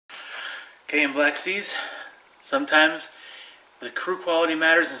Okay, in Black Seas, sometimes the crew quality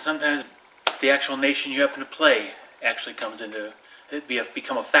matters, and sometimes the actual nation you happen to play actually comes into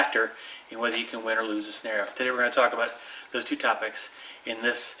become a factor in whether you can win or lose a scenario. Today we're going to talk about those two topics in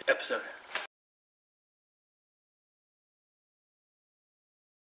this episode.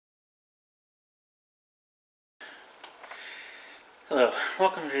 Hello,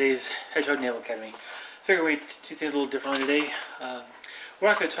 welcome to today's Hedgehog Naval Academy. I figured we'd do things a little differently today. We're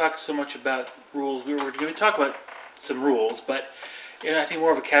not going to talk so much about rules. We're going to talk about some rules, but in I think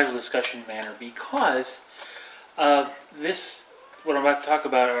more of a casual discussion manner, because what I'm about to talk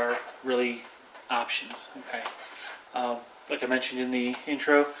about are really options. Okay, like I mentioned in the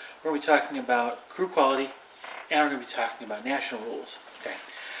intro, we're going to be talking about crew quality, and we're going to be talking about national rules. Okay,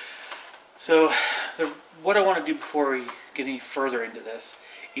 so what I want to do before we get any further into this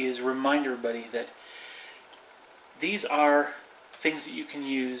is remind everybody that these are things that you can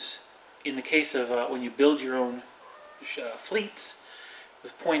use in the case of when you build your own fleets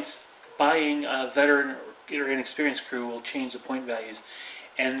with points. Buying a veteran or inexperienced crew will change the point values,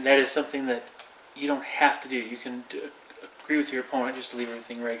 and that is something that you don't have to do. You can agree with your opponent, just leave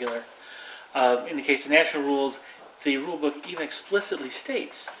everything regular. In the case of national rules, the rule book even explicitly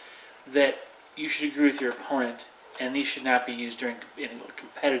states that you should agree with your opponent, and these should not be used in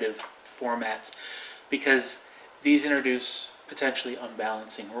competitive formats, because these introduce potentially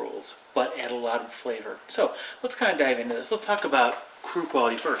unbalancing rules, but add a lot of flavor. So let's kind of dive into this. Let's talk about crew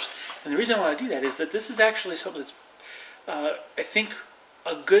quality first. And the reason I want to do that is that this is actually something that's, I think,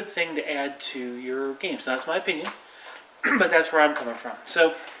 a good thing to add to your games. Now, that's my opinion, but that's where I'm coming from.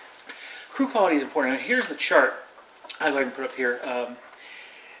 So crew quality is important. And here's the chart I'll go ahead and put up here.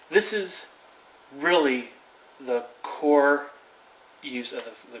 This is really the core use of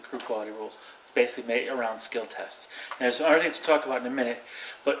the crew quality rules. It's basically made around skill tests. And there's some other things to talk about in a minute,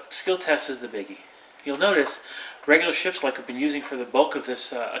 but skill test is the biggie. You'll notice regular ships, like we've been using for the bulk of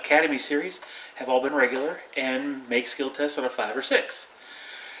this Academy series, have all been regular and make skill tests on a 5 or 6.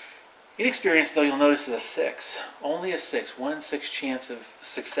 Inexperienced, though, you'll notice is a 6. Only a 6, 1 in 6 chance of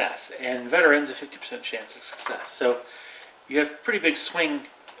success, and veterans a 50% chance of success. So you have pretty big swing.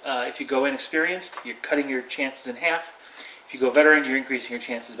 If you go inexperienced, you're cutting your chances in half. If you go veteran, you're increasing your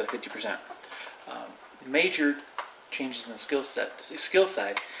chances by 50%. Major changes in the skill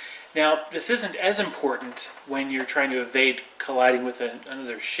side. Now, this isn't as important when you're trying to evade colliding with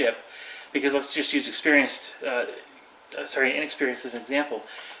another ship, because let's just use inexperienced as an example.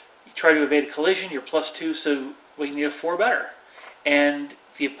 You try to evade a collision, you're +2, so we need a 4 better. And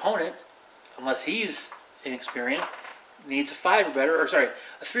the opponent, unless he's inexperienced, needs a 5 or better, or sorry,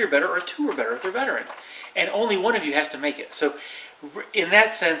 a 3 or better, or a 2 or better if they're veteran. And only one of you has to make it. So in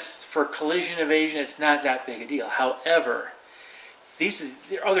that sense, for collision evasion, it's not that big a deal. However, there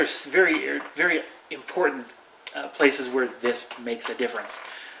are other very, very important places where this makes a difference.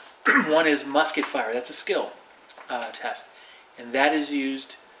 One is musket fire. That's a skill test. And that is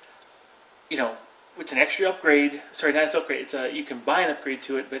used, it's an extra upgrade. Sorry, not an upgrade. You can buy an upgrade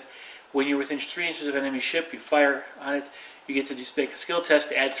to it, but when you're within 3 inches of an enemy ship, you fire on it, you get to just make a skill test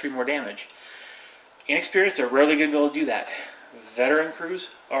to add 3 more damage. Inexperienced are rarely going to be able to do that. Veteran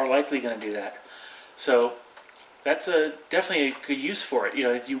crews are likely going to do that. So that's definitely a good use for it.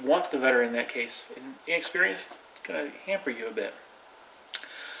 You want the veteran in that case. And inexperienced, it's going to hamper you a bit.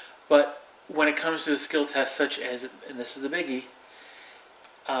 But when it comes to the skill tests such as, and this is the biggie,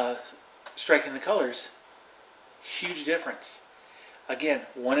 striking the colors, huge difference. Again,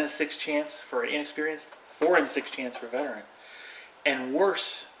 1 in 6 chance for inexperienced, 4 in 6 chance for veteran. And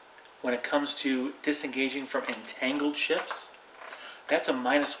worse, when it comes to disengaging from entangled ships, that's a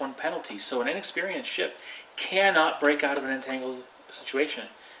 -1 penalty. So an inexperienced ship cannot break out of an entangled situation.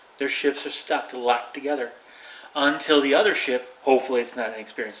 Their ships are stuck, locked together, until the other ship, hopefully it's not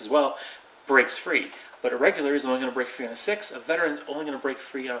inexperienced as well, breaks free. But a regular is only going to break free on a 6. A veteran is only going to break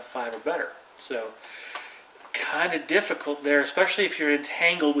free on a 5 or better. So kind of difficult there, especially if you're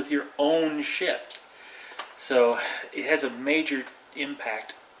entangled with your own ships. So it has a major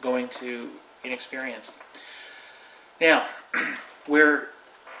impact going to inexperienced. Now, where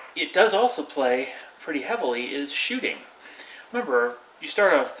it does also play pretty heavily is shooting. Remember, you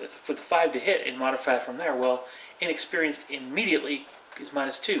start off with a 5 to hit and modify from there. Well, inexperienced immediately is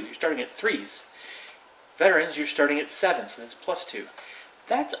 -2. You're starting at 3s. Veterans, you're starting at 7, so that's +2.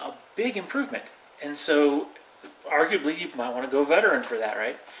 That's a big improvement. And so arguably you might want to go veteran for that,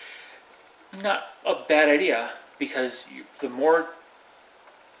 right? Not a bad idea, because the more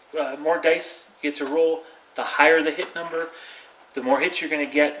dice you get to roll, the higher the hit number, the more hits you're going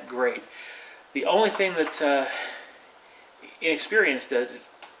to get. Great. The only thing that inexperienced does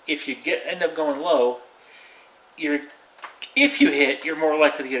if you end up going low, if you hit, you're more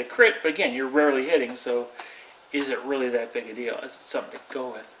likely to get a crit. But again, you're rarely hitting, so is it really that big a deal? Is it something to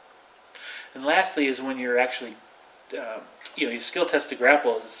go with? And lastly is when you're actually, your skill test to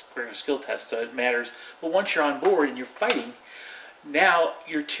grapple is a skill test, so it matters. But once you're on board and you're fighting, now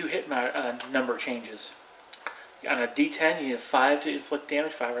your 2-hit number changes. On a D10, you have 5 to inflict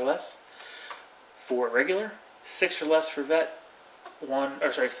damage, 5 or less. For regular, 6 or less for vet,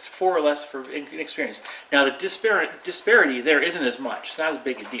 4 or less for inexperienced. Now the disparity there isn't as much. It's not as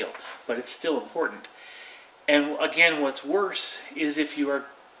big a deal, but it's still important. And again, what's worse is if you are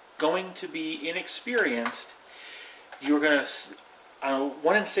going to be inexperienced, you're going to, on a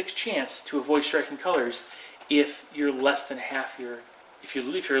 1 in 6 chance to avoid striking colors if you're less than half your, if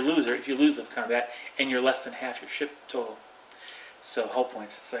you're a loser, if you lose the combat, and you're less than half your ship total. So hull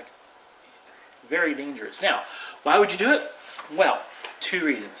points, it's like very dangerous. Now, why would you do it? Well, 2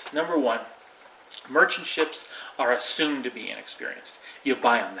 reasons. Number 1, merchant ships are assumed to be inexperienced. You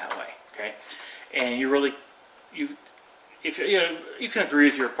buy them that way, okay? And you really, you can agree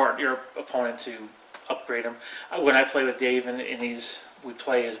with your opponent to upgrade them. When I play with Dave in these, we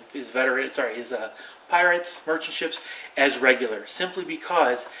play his pirates, merchant ships as regular, simply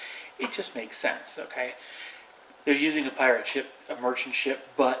because it just makes sense. Okay, they're using a pirate ship, a merchant ship,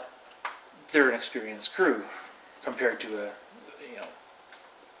 but they're an experienced crew compared to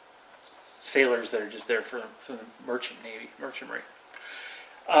sailors that are just there for the merchant marine.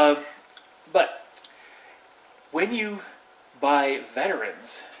 But when you buy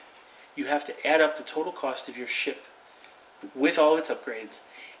veterans, you have to add up the total cost of your ship with all of its upgrades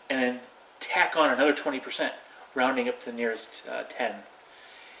and then tack on another 20%, rounding up to the nearest 10.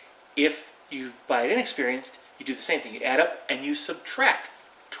 If you buy it inexperienced, you do the same thing. You add up and you subtract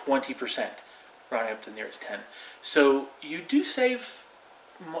 20%, rounding up to the nearest 10. So you do save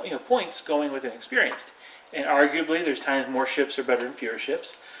points going with inexperienced. And arguably, there's times more ships are better than fewer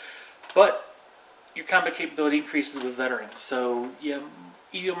ships. But your combat capability increases with veterans. So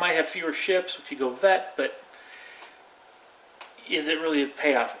you might have fewer ships if you go vet, but is it really a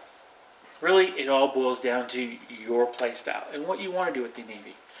payoff? Really, it all boils down to your play style and what you want to do with the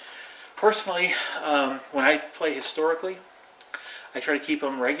Navy. Personally, when I play historically, I try to keep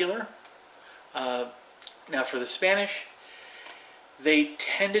them regular. Now for the Spanish, they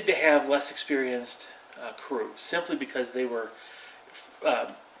tended to have less experienced crew, simply because they were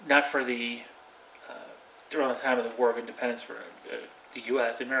not for the around the time of the War of Independence for the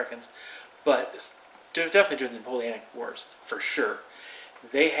U.S. the Americans, but definitely during the Napoleonic Wars, for sure.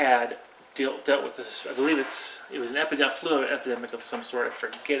 They had dealt with this. I believe it was an flu epidemic of some sort. I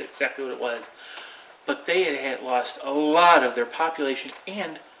forget exactly what it was, but they had lost a lot of their population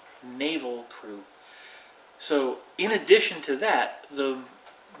and naval crew. So, in addition to that, the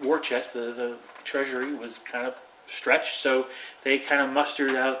war chest, the treasury, was kind of stretched. So they kind of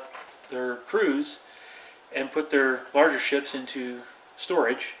mustered out their crews and put their larger ships into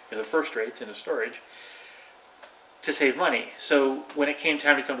storage, the first rates into storage, to save money. So when it came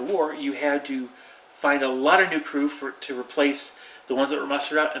time to come to war, you had to find a lot of new crew to replace the ones that were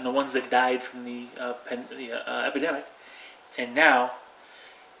mustered out and the ones that died from the epidemic. And now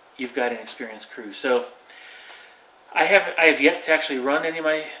you've got an experienced crew. So I have yet to actually run any of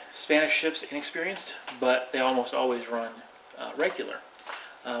my Spanish ships inexperienced, but they almost always run regular.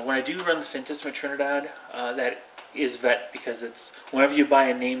 When I do run the Santissima Trinidad, that is vet, because it's whenever you buy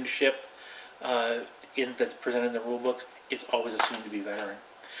a named ship that's presented in the rule books, it's always assumed to be veteran.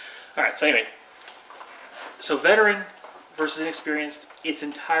 Alright, so anyway, so veteran versus inexperienced, it's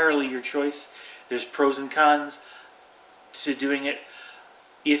entirely your choice. There's pros and cons to doing it.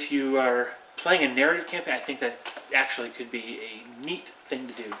 If you are playing a narrative campaign, I think that actually could be a neat thing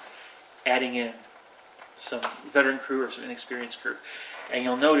to do, adding in some veteran crew or some inexperienced crew. And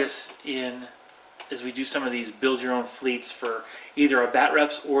you'll notice as we do some of these build your own fleets for either our BAT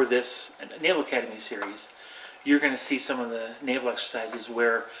reps or this Naval Academy series, you're going to see some of the naval exercises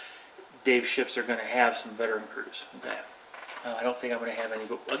where Dave's ships are going to have some veteran crews. Okay. I don't think I'm going to have any,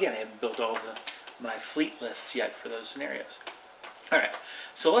 but again, I haven't built all my fleet lists yet for those scenarios. Alright,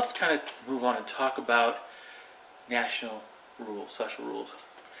 so let's kind of move on and talk about national rules, special rules.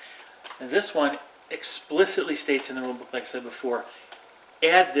 And this one explicitly states in the rule book, like I said before,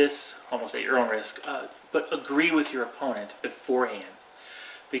 add this almost at your own risk, but agree with your opponent beforehand,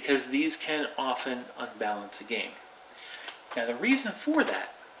 because these can often unbalance a game. Now the reason for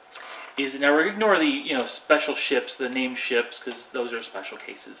that is, now we're going to ignore the special ships, the named ships, because those are special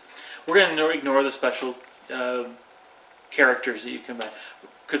cases. We're going to ignore the special characters that you can buy,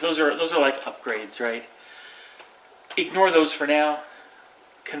 because those are like upgrades, right? Ignore those for now.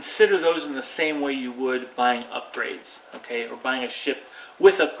 consider those in the same way you would buying upgrades, okay, or buying a ship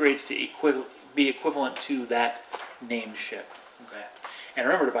with upgrades to be equivalent to that named ship, okay. And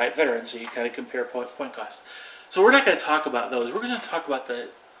remember to buy it veteran, so you kind of compare point cost. So we're not going to talk about those. We're going to talk about the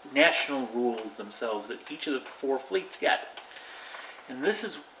national rules themselves that each of the 4 fleets get. And this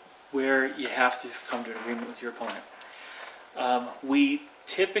is where you have to come to an agreement with your opponent. We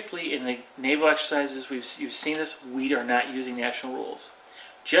typically, in the naval exercises, you've seen this, we are not using national rules,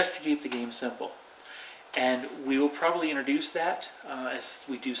 just to keep the game simple. And we will probably introduce that as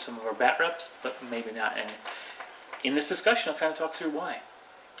we do some of our bat reps, but maybe not. And in this discussion, I'll kind of talk through why.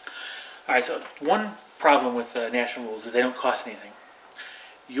 All right, so one problem with national rules is they don't cost anything.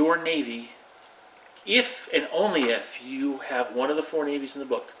 Your Navy, if and only if you have one of the 4 navies in the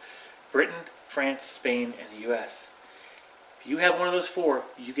book, Britain, France, Spain, and the U.S., if you have one of those 4,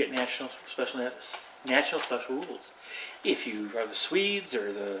 you get national special rules. If you are the Swedes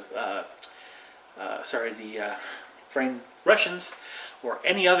or the Russians or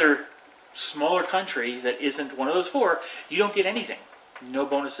any other smaller country that isn't one of those 4, you don't get anything. No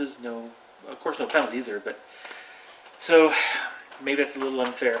bonuses, of course no penalties either, but so maybe that's a little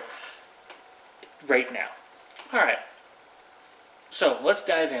unfair right now. Alright, so let's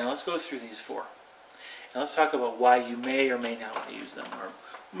dive in, let's go through these 4. And let's talk about why you may or may not want to use them, or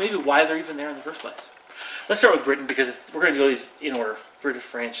maybe why they're even there in the first place. Let's start with Britain, because we're going to go these in order: Britain,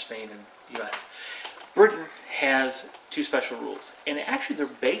 France, Spain, and U.S. Britain has 2 special rules, and actually they're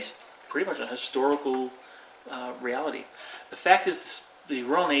based pretty much on historical reality. The fact is, the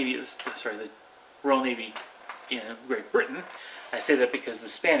Royal Navy in Great Britain, I say that because the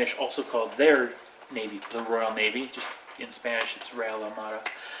Spanish also called their navy the Royal Navy. Just in Spanish, it's Real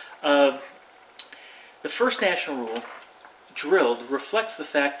Armada. The first national rule, drilled, reflects the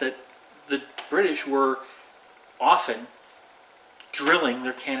fact that the British were often drilling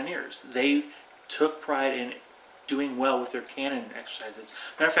their cannoneers. They took pride in doing well with their cannon exercises.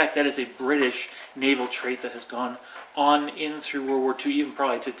 Matter of fact, that is a British naval trait that has gone on in through World War II, even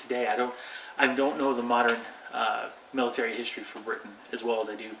probably to today. I don't know the modern military history for Britain as well as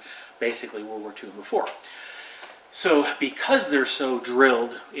I do basically World War II and before. So because they're so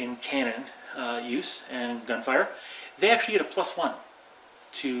drilled in cannon use and gunfire, they actually get a +1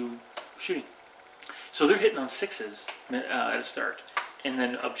 to shooting. So they're hitting on 6s at a start and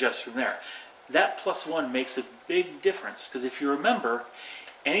then adjust from there. That +1 makes a big difference, because if you remember,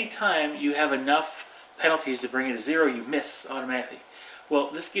 anytime you have enough penalties to bring it to 0, you miss automatically. Well,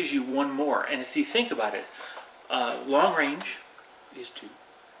 this gives you 1 more, and if you think about it, long range is 2.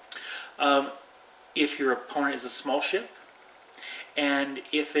 If your opponent is a small ship, and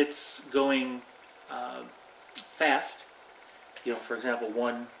if it's going fast, you know, for example,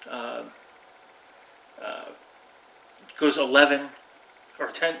 one goes 11 or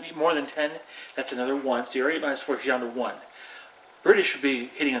 10, more than 10, that's another 1. So you're 8 minus 4, you're down to 1. British would be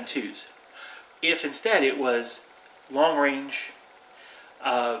hitting on 2s. If instead it was long range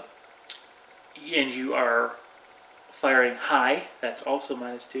and you are firing high, that's also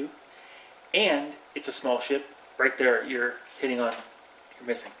 -2. And it's a small ship, right there you're hitting on, you're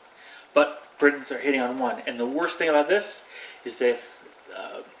missing. But Britons are hitting on 1. And the worst thing about this is that if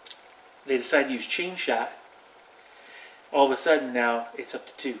they decide to use chain shot, all of a sudden now it's up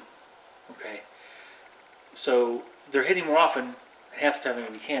to 2. Okay, so they're hitting more often. Half the time they're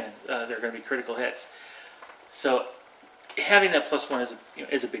going to be cannon. They're going to be critical hits. So having that +1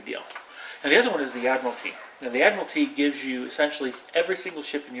 is a big deal. And the other one is the Admiralty. Now the Admiralty gives you essentially every single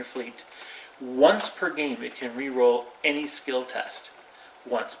ship in your fleet, once per game it can re-roll any skill test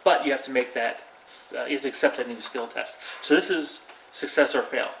once, but you have to make that, you have to accept that new skill test. So this is success or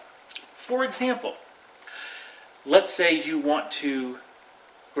fail. For example, let's say you want to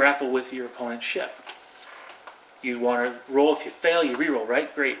grapple with your opponent's ship. You want to roll. If you fail, you re-roll,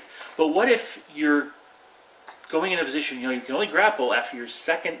 right? Great. But what if you're going in a position, you know, you can only grapple after your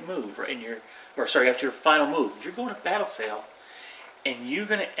second move, right, after your final move. If you're going to battle sail and you're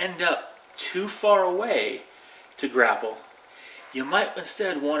going to end up too far away to grapple, you might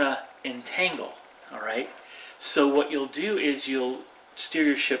instead want to entangle, all right? So what you'll do is you'll steer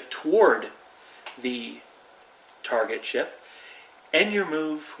your ship toward the target ship, end your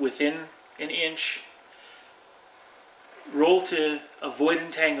move within an inch, roll to avoid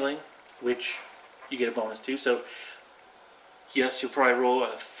entangling, which you get a bonus to. So yes, you'll probably roll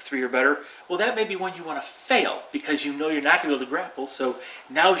a 3 or better. Well, that may be when you want to fail, because you know you're not going to be able to grapple, so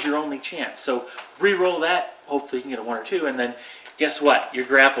now's your only chance. So re-roll that, hopefully you can get a 1 or 2, and then guess what? You're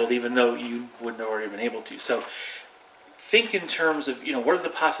grappled even though you wouldn't have already been able to. So think in terms of, what are the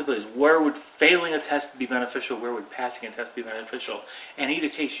possibilities? Where would failing a test be beneficial? Where would passing a test be beneficial? And in either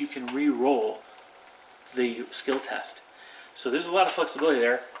case, you can re-roll the skill test. So there's a lot of flexibility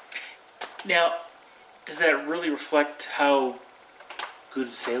there. Now, does that really reflect how good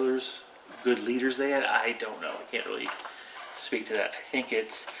sailors, good leaders they had? I don't know. I can't really speak to that. I think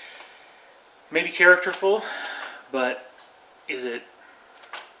it's maybe characterful, but is it?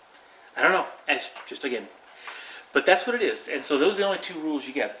 I don't know. It's just, again, but that's what it is. And so those are the only two rules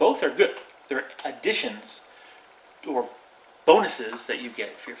you get. Both are good. They're additions or bonuses that you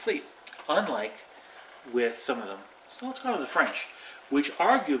get for your fleet, unlike with some of them. So let's go to the French, which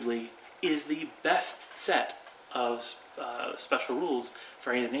arguably is the best set of special rules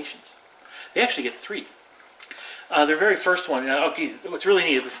for any of the nations. They actually get 3. Their very first one, okay, what's really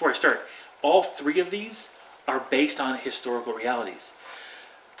neat before I start, all 3 of these are based on historical realities.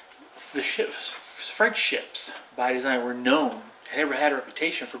 The French ships, by design, were known and ever had a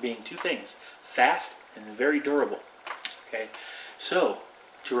reputation for being 2 things: fast and very durable. Okay, so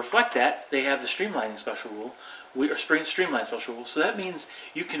to reflect that, they have the streamlining special rule, or streamline special rule. So that means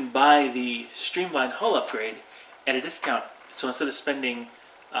you can buy the streamlined hull upgrade at a discount. So instead of spending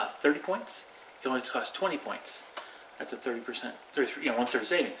 30 points, it only costs 20 points. That's a 30%, 33, 1/3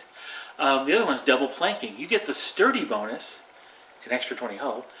 savings. The other one's double planking. You get the sturdy bonus, an extra 20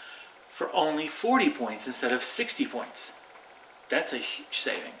 hull, for only 40 points instead of 60 points. That's a huge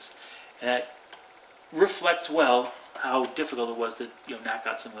savings. And that reflects well how difficult it was to knock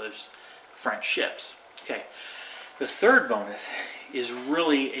out some of those French ships. Okay, the third bonus is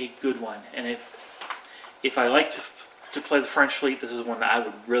really a good one, and if I like to play the French fleet, this is one that I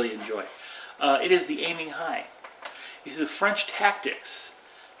would really enjoy. It is the aiming high. You see, the French tactics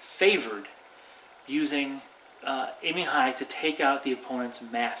favored using aiming high to take out the opponent's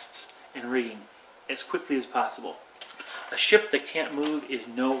masts and rigging as quickly as possible. A ship that can't move is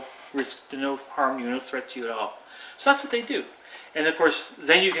no risk to no harm, no threat to you at all. So that's what they do. And of course,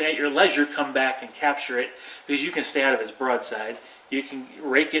 then you can at your leisure come back and capture it, because you can stay out of its broadside. You can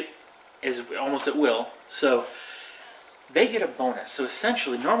rake it as almost at will. So they get a bonus. So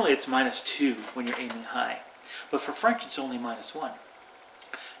essentially, normally it's -2 when you're aiming high. But for French, it's only -1.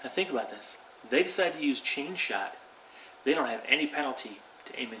 Now think about this. They decide to use chain shot. They don't have any penalty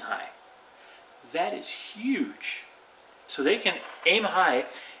to aiming high. That is huge. So they can aim high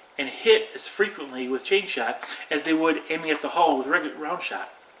and hit as frequently with chain shot as they would aiming at the hull with regular round shot.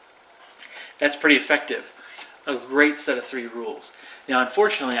 That's pretty effective. A great set of 3 rules. Now,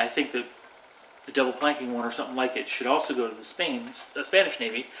 unfortunately, I think that the double planking one or something like it should also go to the Spanish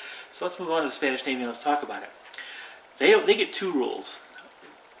Navy. So let's move on to the Spanish Navy and let's talk about it. They get 2 rules.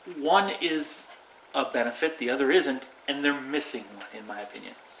 One is a benefit, the other isn't, and they're missing one, in my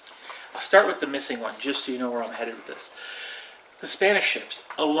opinion. I'll start with the missing one, just so you know where I'm headed with this. The Spanish ships,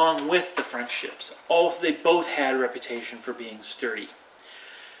 along with the French ships, they both had a reputation for being sturdy.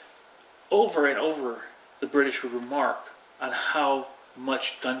 Over and over, the British would remark on how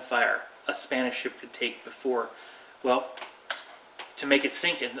much gunfire a Spanish ship could take before, to make it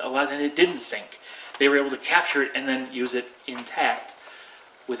sink, and a lot of times it didn't sink. They were able to capture it and then use it intact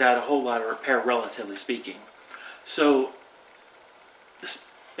without a whole lot of repair, relatively speaking. So the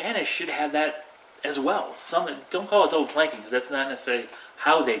Spanish should have that as well. Don't call it double planking, because that's not necessarily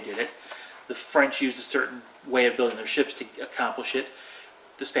how they did it. The French used a certain way of building their ships to accomplish it.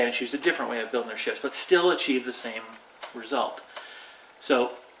 The Spanish used a different way of building their ships, but still achieved the same result.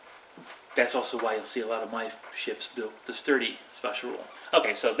 So that's also why you'll see a lot of my ships built the sturdy special rule.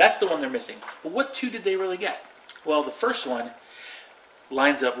 Okay, so that's the one they're missing. But what 2 did they really get? Well, the first one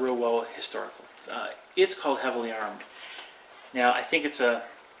lines up real well historical. It's called heavily armed. Now, I think it's a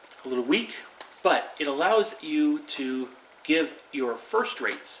little weak, but it allows you to give your first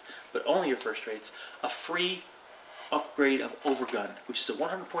rates, but only your first rates, a free upgrade of overgun, which is a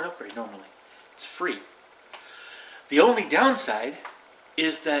 100-point upgrade normally. It's free. The only downside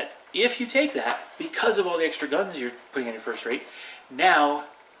is that if you take that, because of all the extra guns you're putting on your first rate, now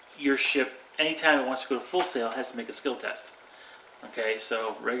your ship, anytime it wants to go to full sail, has to make a skill test. Okay,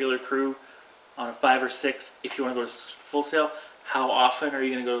 so regular crew on a 5 or 6, if you want to go to full sail, how often are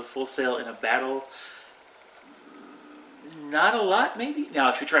you going to go to full sail in a battle? Not a lot, maybe. Now,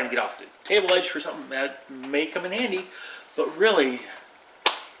 if you're trying to get off the table edge for something, that may come in handy, but really,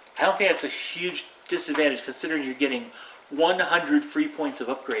 I don't think that's a huge disadvantage, considering you're getting 100 free points of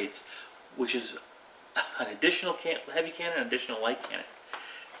upgrades, which is an additional heavy cannon, an additional light cannon.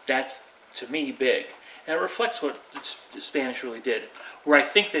 That's, to me, big. And it reflects what the Spanish really did. Where I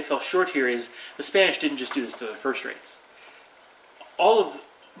think they fell short here is the Spanish didn't just do this to their first rates. A lot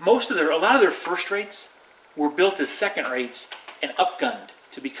of their first rates were built as second rates and upgunned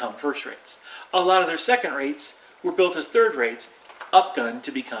to become first rates. A lot of their second rates were built as third rates, upgunned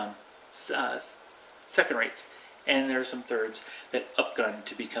to become second rates. And there are some thirds that upgunned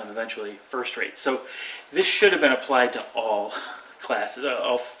to become eventually first rates. So this should have been applied to all classes,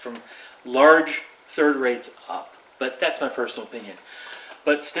 all from large third rates up. But that's my personal opinion.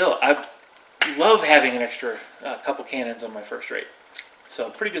 But still, I love having an extra couple cannons on my first rate. So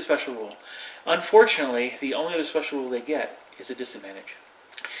pretty good special rule. Unfortunately, the only other special rule they get is a disadvantage.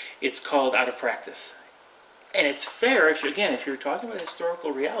 It's called out of practice. And it's fair, if you're talking about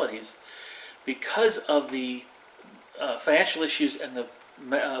historical realities, because of the financial issues and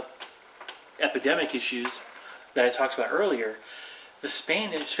the epidemic issues that I talked about earlier, the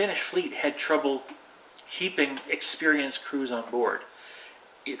Spanish fleet had trouble keeping experienced crews on board.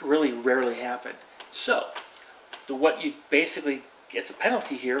 It really rarely happened. So, what you basically get a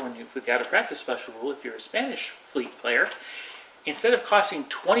penalty here when you put the out of practice special rule, if you're a Spanish fleet player, instead of costing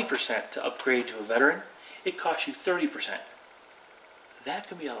 20% to upgrade to a veteran, it costs you 30%. That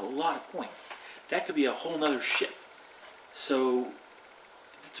could be a lot of points. That could be a whole nother ship. So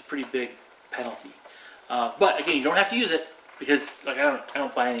it's a pretty big penalty. But again, you don't have to use it because like I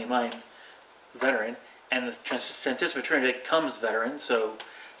don't buy any of mine veteran, and the Santissima Trinidad comes veteran, so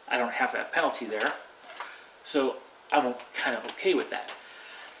I don't have that penalty there. So I'm kind of okay with that.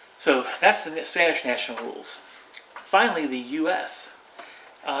 So that's the Spanish national rules. Finally, the U.S.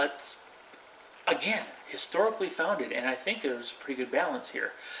 It's, again, historically founded, and I think there's a pretty good balance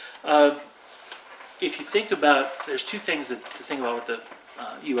here. If you think about, there's two things to think about with the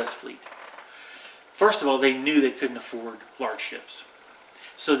U.S. fleet. First of all, they knew they couldn't afford large ships.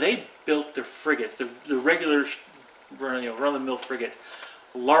 So they built their frigates, the regular run-of-the-mill frigate,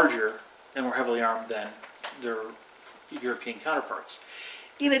 larger and more heavily armed than their European counterparts.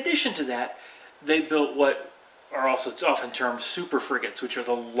 In addition to that, they built what are also, it's often termed super frigates, which are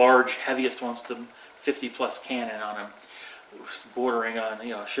the large, heaviest ones with the 50-plus cannon on them, bordering on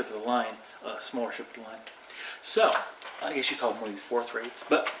a ship of the line, a smaller ship of the line. So, I guess you call them one of the fourth rates.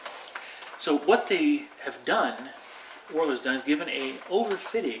 But so what they have done, Warlord's done, is given a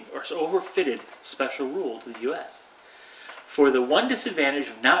overfitted special rule to the U.S. For the one disadvantage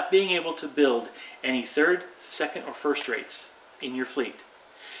of not being able to build any third, second, or first rates in your fleet,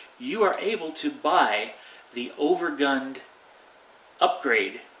 you are able to buy the overgunned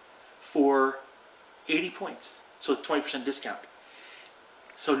upgrade for 80 points, so 20% discount.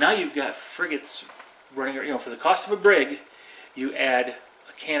 So now you've got frigates running, for the cost of a brig, you add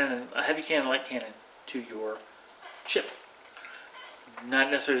a cannon, a heavy cannon, light cannon to your ship.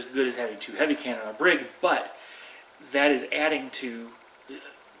 Not necessarily as good as having two heavy cannon on a brig, but that is adding to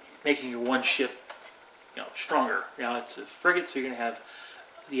making your one ship, stronger. Now it's a frigate, so you're going to have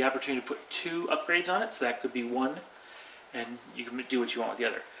the opportunity to put two upgrades on it, so that could be one, and you can do what you want with the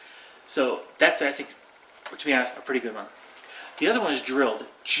other. So that's, I think, to be honest, a pretty good one. The other one is drilled,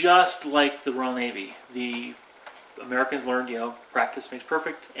 just like the Royal Navy. The Americans learned, practice makes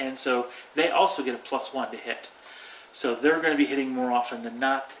perfect, and so they also get a +1 to hit. So they're going to be hitting more often than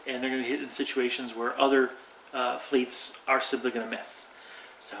not, and they're going to hit in situations where other fleets are simply going to miss.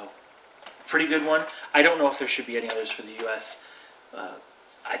 So, pretty good one. I don't know if there should be any others for the U.S.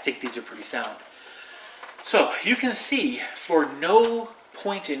 I think these are pretty sound. So, you can see, for no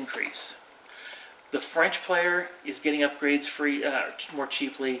point increase, the French player is getting upgrades free, more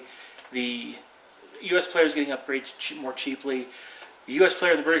cheaply. The U.S. player is getting upgrades more cheaply. The U.S.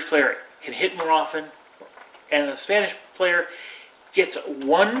 player and the British player can hit more often. And the Spanish player gets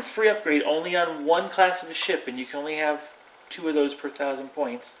one free upgrade only on one class of a ship, and you can only have 2 of those per 1,000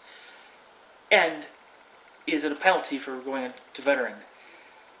 points. And is it a penalty for going to veteran?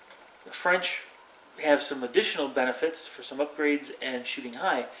 The French have some additional benefits for some upgrades and shooting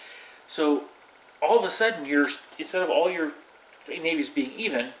high. So all of a sudden, instead of all your navies being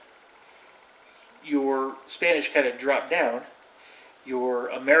even, your Spanish kind of drop down. Your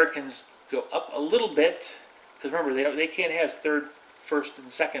Americans go up a little bit, because remember they can't have third, first,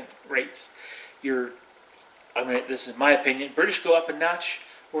 and second rates. This is my opinion. British go up a notch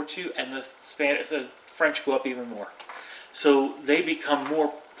or two, and the French go up even more. So they become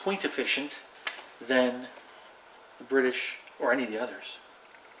more point efficient than the British or any of the others.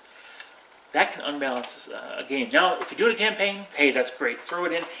 That can unbalance a game. Now, if you do it in a campaign, hey, that's great. Throw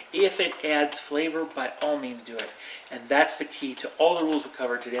it in. If it adds flavor, by all means do it. And that's the key to all the rules we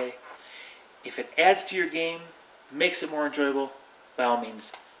covered today. If it adds to your game, makes it more enjoyable, by all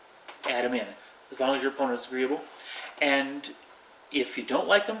means, add them in. As long as your opponent is agreeable. And if you don't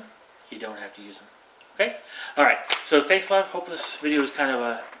like them, you don't have to use them. Okay? Alright, so thanks a lot. Hope this video was kind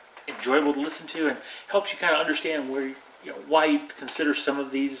of enjoyable to listen to, and helps you kind of understand where why you consider some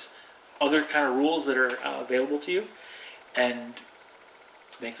of these other kind of rules that are available to you, and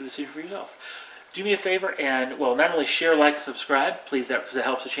make the decision for yourself. Do me a favor and, well, not only share, like, and subscribe, please, that because it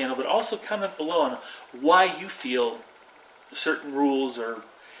helps the channel, but also comment below on why you feel certain rules or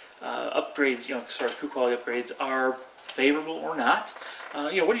upgrades, as far as crew quality upgrades, are favorable or not.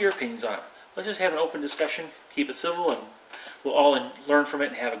 What are your opinions on it? Let's just have an open discussion, keep it civil, and we'll all learn from it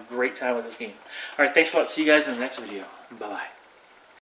and have a great time with this game. All right, thanks a lot. See you guys in the next video. Bye-bye.